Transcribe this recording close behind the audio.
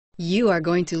You are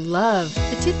going to love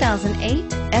the 2008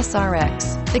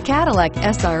 SRX. The Cadillac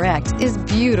SRX is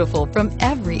beautiful from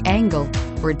every angle.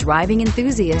 For driving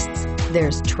enthusiasts,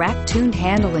 there's track-tuned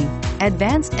handling,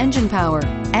 advanced engine power,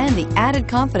 and the added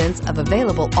confidence of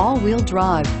available all-wheel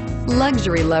drive.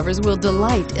 Luxury lovers will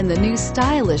delight in the new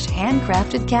stylish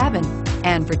handcrafted cabin.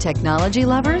 And for technology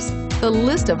lovers, the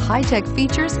list of high-tech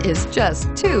features is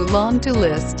just too long to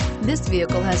list. This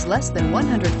vehicle has less than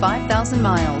 105,000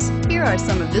 miles. Here are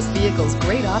some of this vehicle's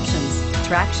great options: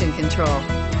 traction control,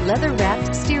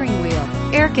 leather-wrapped steering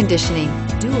wheel, air conditioning,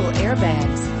 dual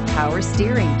airbags, power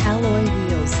steering, alloy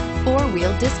wheels,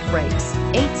 four-wheel disc brakes,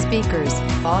 8 speakers,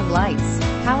 fog lights,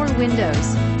 power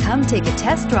windows. Come take a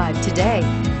test drive today.